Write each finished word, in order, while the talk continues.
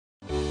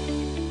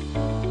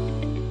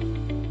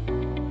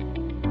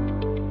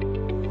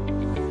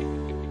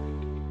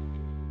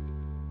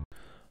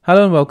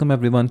Hello and welcome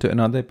everyone to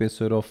another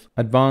episode of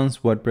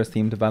Advanced WordPress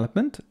Theme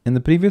Development. In the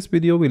previous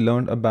video, we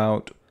learned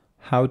about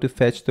how to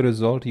fetch the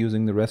result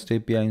using the REST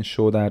API and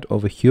show that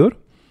over here.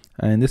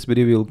 And in this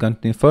video, we will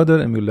continue further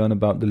and we'll learn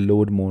about the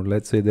load more.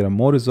 Let's say there are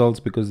more results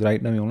because right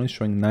now we're only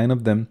showing 9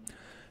 of them.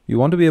 You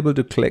want to be able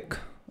to click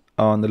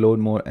on the load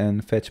more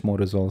and fetch more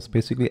results,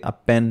 basically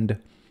append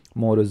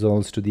more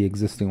results to the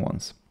existing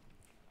ones.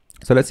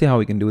 So let's see how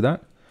we can do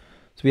that.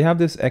 So we have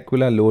this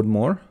Aquila load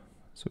more.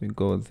 So we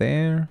go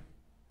there.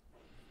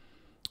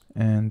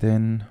 And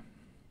then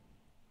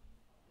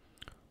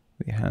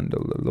we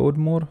handle the load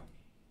more.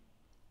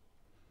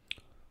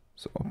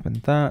 So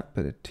open that,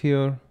 put it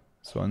here.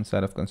 So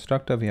inside of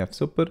constructor, we have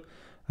super.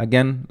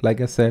 Again,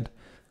 like I said,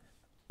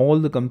 all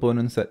the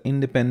components are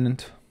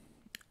independent.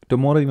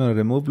 Tomorrow you want to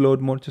remove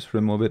load more, just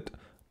remove it.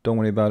 Don't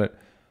worry about it.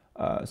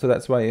 So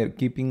that's why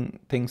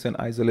keeping things in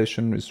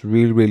isolation is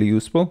really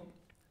useful.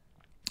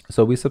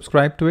 So we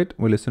subscribe to it.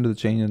 We listen to the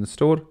change in the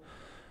store.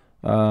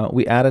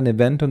 We add an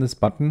event on this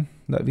button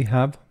that we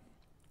have,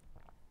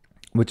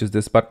 which is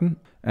this button,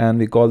 and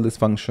we call this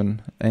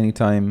function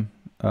anytime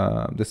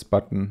this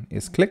button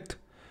is clicked.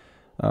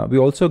 We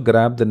also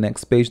grab the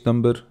next page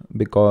number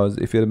because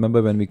if you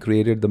remember when we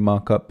created the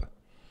markup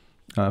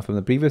from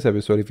the previous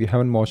episode, if you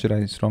haven't watched it,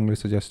 I strongly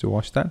suggest to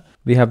watch that.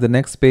 We have the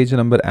next page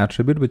number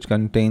attribute, which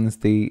contains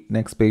the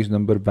next page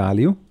number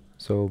value.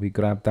 So we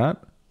grab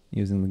that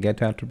using the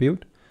get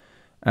attribute,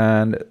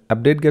 and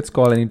update gets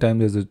called anytime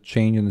there's a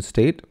change in the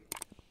state,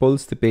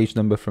 pulls the page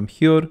number from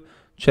here.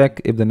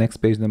 Check if the next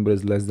page number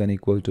is less than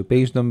equal to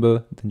page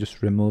number, then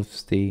just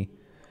removes the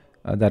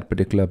that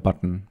particular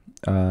button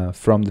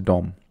from the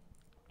DOM.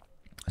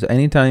 So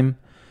anytime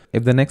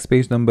if the next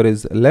page number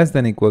is less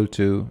than equal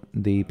to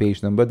the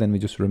page number, then we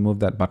just remove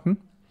that button.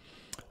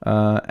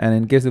 And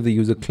in case if the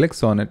user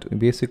clicks on it, we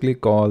basically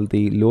call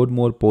the load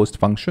more post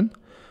function.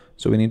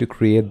 So we need to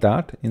create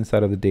that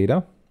inside of the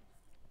data.js.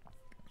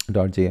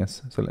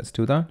 So let's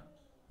do that.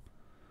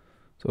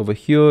 So over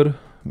here,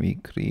 we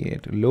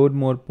create load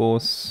more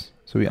posts.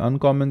 So we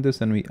uncomment this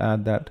and we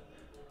add that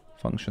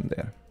function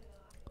there.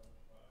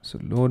 So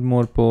load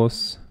more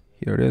posts,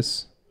 here it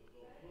is.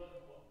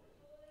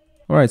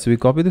 All right, so we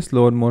copy this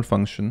load more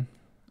function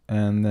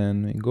and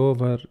then we go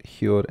over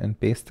here and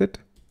paste it.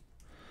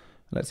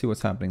 Let's see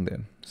what's happening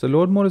there. So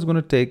load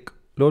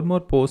more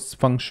posts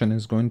function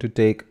is going to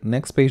take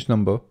next page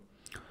number.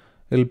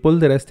 It'll pull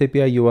the REST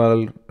API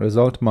URL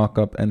result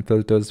markup and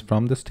filters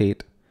from the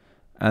state,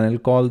 and it'll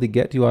call the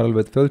get URL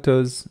with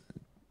filters,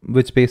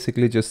 which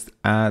basically just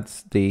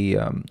adds the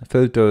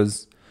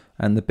filters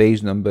and the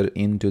page number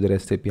into the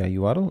REST API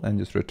URL and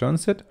just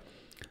returns it.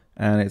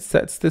 And it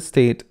sets the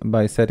state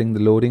by setting the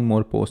loading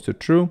more post to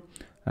true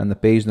and the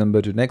page number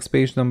to next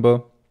page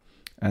number.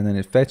 And then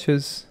it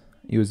fetches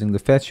using the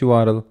fetch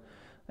URL.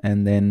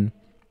 And then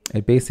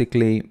it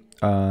basically,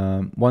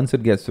 once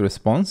it gets the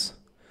response,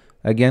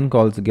 again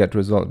calls the get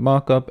result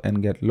markup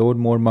and get load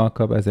more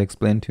markup, as I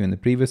explained to you in the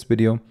previous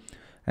video,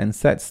 and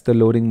sets the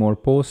loading more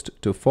post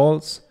to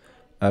false.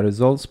 A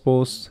results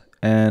post,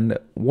 and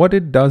what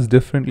it does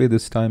differently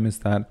this time is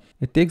that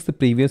it takes the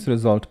previous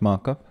result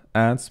markup,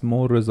 adds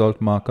more result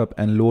markup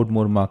and load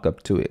more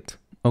markup to it.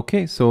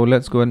 Okay, so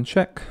let's go ahead and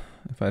check.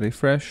 If I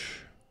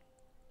refresh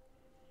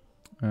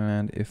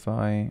and if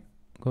I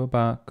go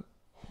back,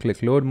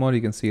 click load more, you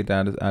can see it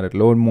added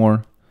load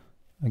more.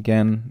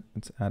 Again,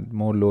 it's add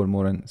more, load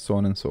more, and so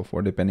on and so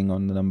forth, depending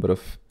on the number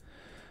of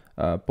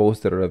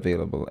posts that are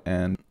available.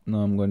 And now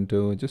I'm going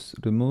to just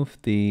remove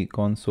the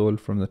console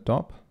from the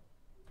top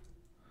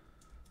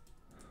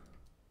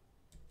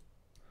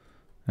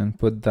and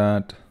put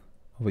that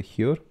over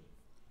here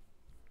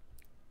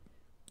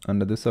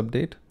under this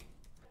update,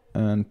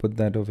 and put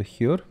that over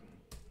here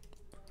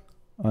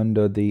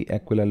under the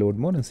Aquila load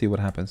mode and see what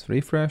happens.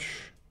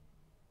 Refresh.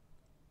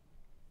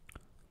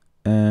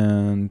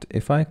 And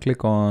if I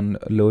click on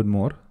load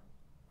more,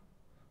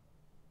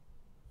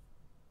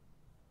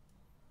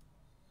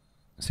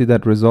 see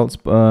that results,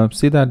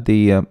 see that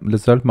the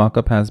result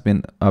markup has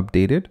been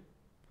updated,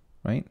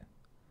 right?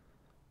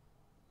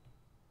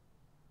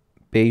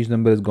 Page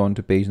number has gone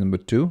to page number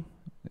 2.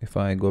 If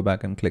I go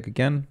back and click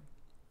again,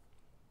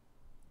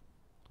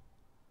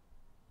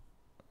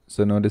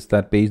 so notice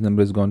that page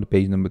number has gone to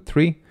page number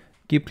 3.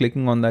 Keep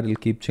clicking on that, it'll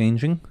keep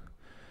changing.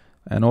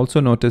 And also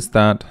notice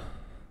that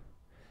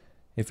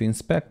if we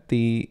inspect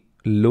the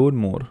load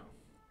more,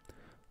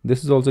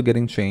 this is also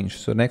getting changed.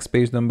 So next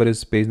page number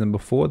is page number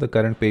 4. The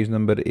current page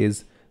number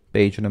is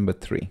page number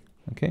 3.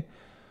 Okay.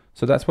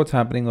 So that's what's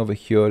happening over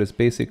here, is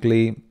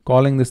basically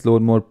calling this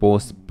load more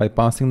post by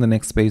passing the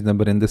next page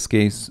number. In this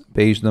case,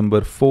 page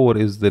number 4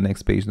 is the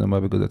next page number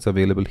because it's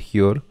available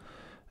here.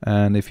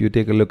 And if you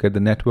take a look at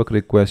the network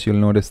request, you'll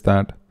notice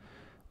that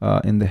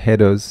in the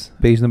headers,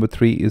 page number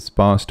 3 is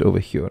passed over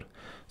here.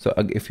 So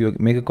if you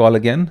make a call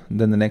again,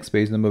 then the next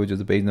page number, which is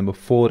the page number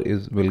 4,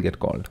 will get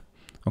called.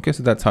 Okay,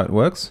 so that's how it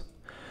works.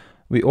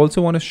 We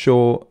also want to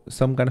show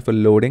some kind of a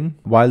loading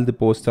while the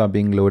posts are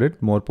being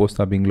loaded, more posts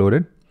are being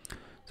loaded.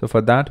 So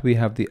for that, we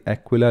have the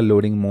Aquila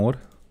loading more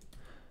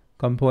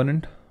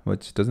component,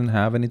 which doesn't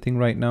have anything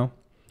right now,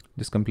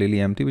 just completely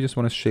empty. We just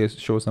want to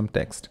show some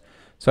text.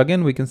 So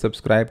again, we can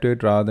subscribe to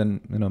it rather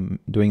than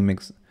doing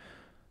mix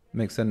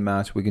and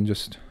match. We can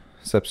just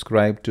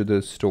subscribe to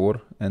the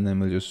store, and then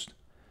we'll just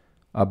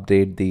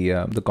update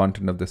the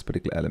content of this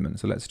particular element.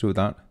 So let's do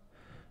that.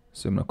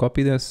 So I'm gonna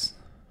copy this,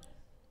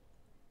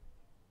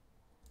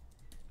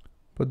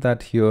 put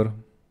that here,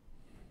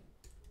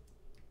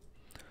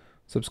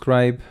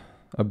 subscribe,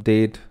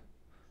 update.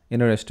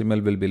 Inner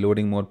HTML will be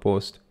loading more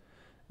post.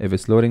 If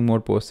it's loading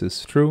more post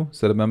is true.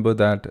 So remember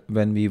that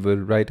when we were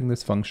writing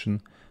this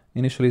function,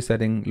 initially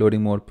setting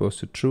loading more post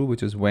to true,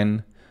 which is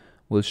when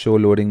we'll show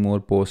loading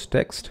more post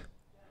text,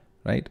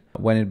 right?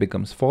 When it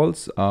becomes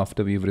false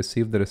after we've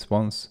received the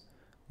response,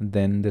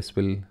 then this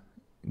will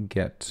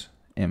get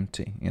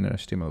empty. Inner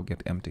HTML will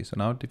get empty. So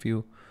now if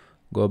you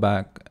go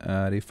back,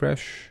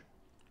 refresh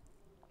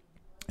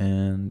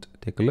and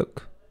take a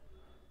look,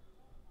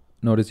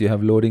 notice you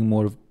have loading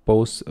more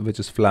posts, which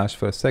is flash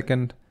for a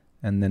second,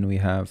 and then we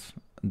have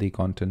the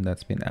content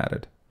that's been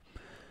added.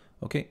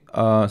 Okay,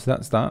 so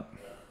that's that.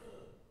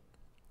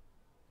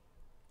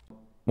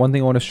 One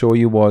thing I want to show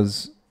you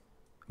was,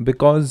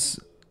 because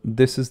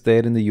this is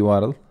there in the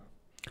URL,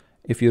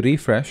 if you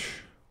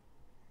refresh,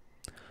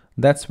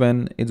 that's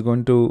when it's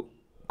going to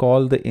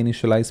call the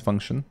initialize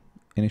function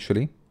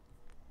initially.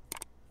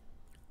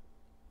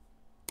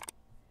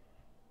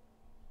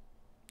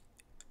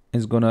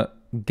 It's going to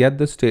get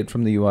the state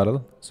from the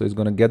URL. So it's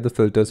going to get the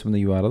filters from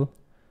the URL,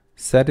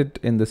 set it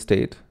in the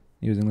state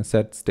using the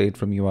set state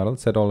from URL,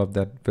 set all of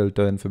that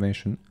filter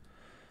information.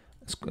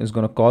 It's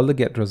going to call the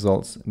get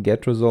results.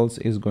 Get results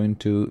is going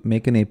to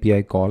make an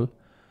API call,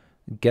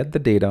 get the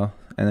data,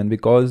 and then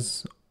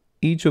because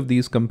each of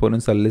these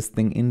components are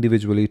listening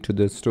individually to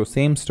the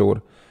same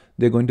store,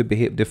 they're going to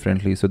behave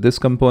differently. So this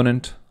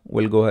component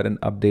will go ahead and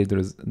update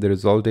the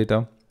result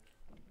data.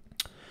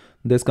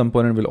 This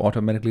component will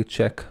automatically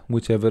check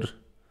whichever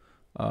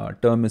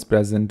term is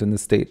present in the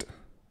state,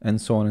 and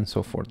so on and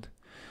so forth.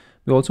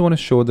 We also want to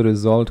show the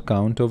result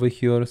count over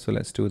here. So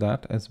let's do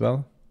that as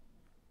well.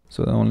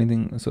 So the only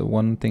thing, so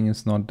one thing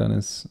is not done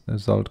is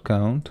result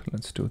count.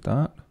 Let's do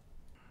that.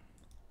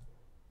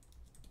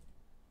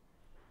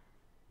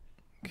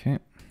 Okay.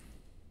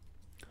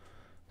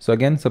 So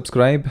again,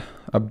 subscribe,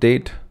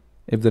 update.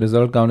 If the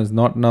result count is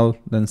not null,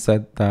 then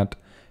set that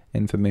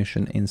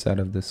information inside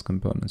of this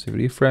component. So if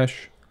you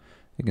refresh,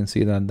 you can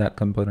see that that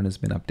component has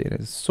been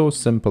updated. It's so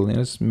simple. It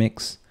just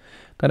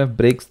kind of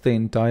breaks the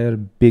entire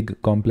big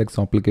complex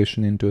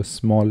application into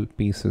small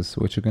pieces,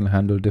 which you can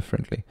handle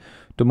differently.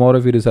 Tomorrow,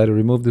 if you decide to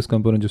remove this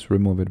component, just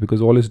remove it,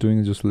 because all it's doing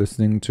is just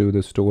listening to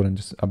the store and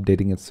just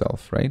updating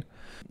itself, right?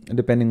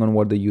 Depending on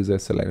what the user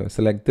selects.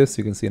 Select this,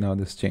 you can see now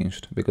this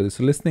changed because it's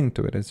listening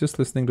to it. It's just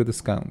listening to this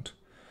count.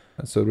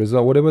 So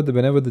result,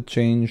 whenever the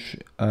change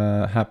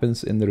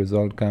happens in the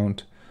result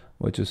count,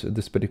 which is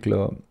this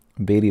particular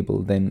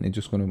variable, then it's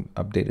just going to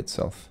update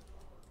itself.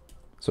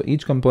 So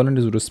each component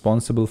is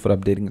responsible for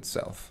updating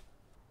itself.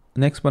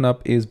 Next one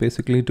up is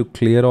basically to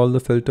clear all the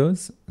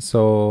filters.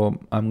 So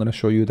I'm going to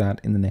show you that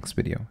in the next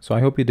video. So I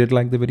hope you did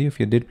like the video. If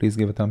you did, please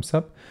give a thumbs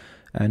up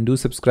and do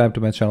subscribe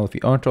to my channel if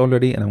you aren't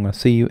already. And I'm going to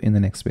see you in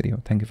the next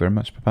video. Thank you very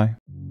much. Bye-bye.